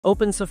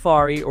Open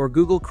Safari or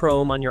Google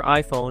Chrome on your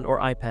iPhone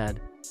or iPad.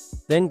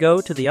 Then go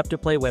to the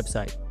UpToPlay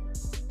website.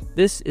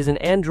 This is an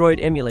Android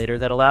emulator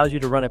that allows you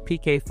to run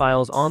APK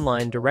files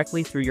online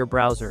directly through your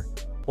browser.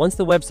 Once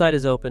the website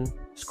is open,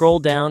 scroll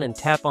down and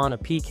tap on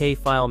APK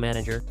File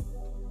Manager.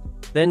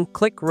 Then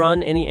click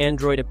Run any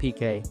Android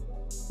APK.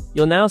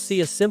 You'll now see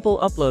a simple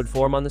upload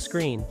form on the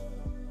screen.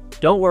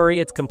 Don't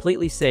worry, it's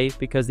completely safe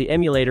because the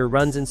emulator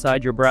runs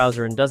inside your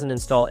browser and doesn't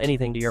install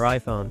anything to your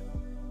iPhone.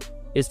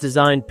 It's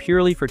designed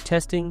purely for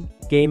testing,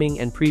 gaming,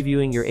 and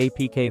previewing your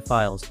APK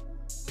files.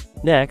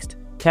 Next,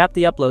 tap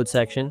the Upload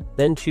section,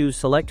 then choose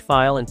Select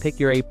File and pick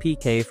your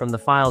APK from the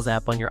Files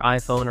app on your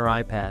iPhone or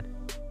iPad.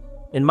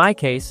 In my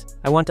case,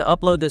 I want to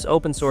upload this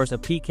open source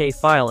APK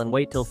file and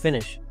wait till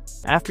finish.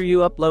 After you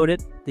upload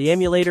it, the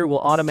emulator will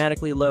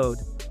automatically load.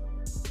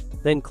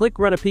 Then click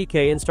Run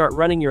APK and start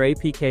running your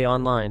APK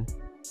online.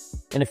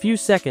 In a few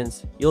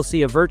seconds, you'll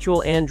see a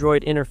virtual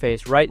Android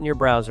interface right in your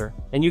browser,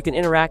 and you can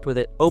interact with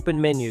it, open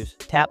menus,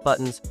 tap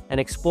buttons, and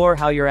explore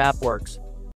how your app works.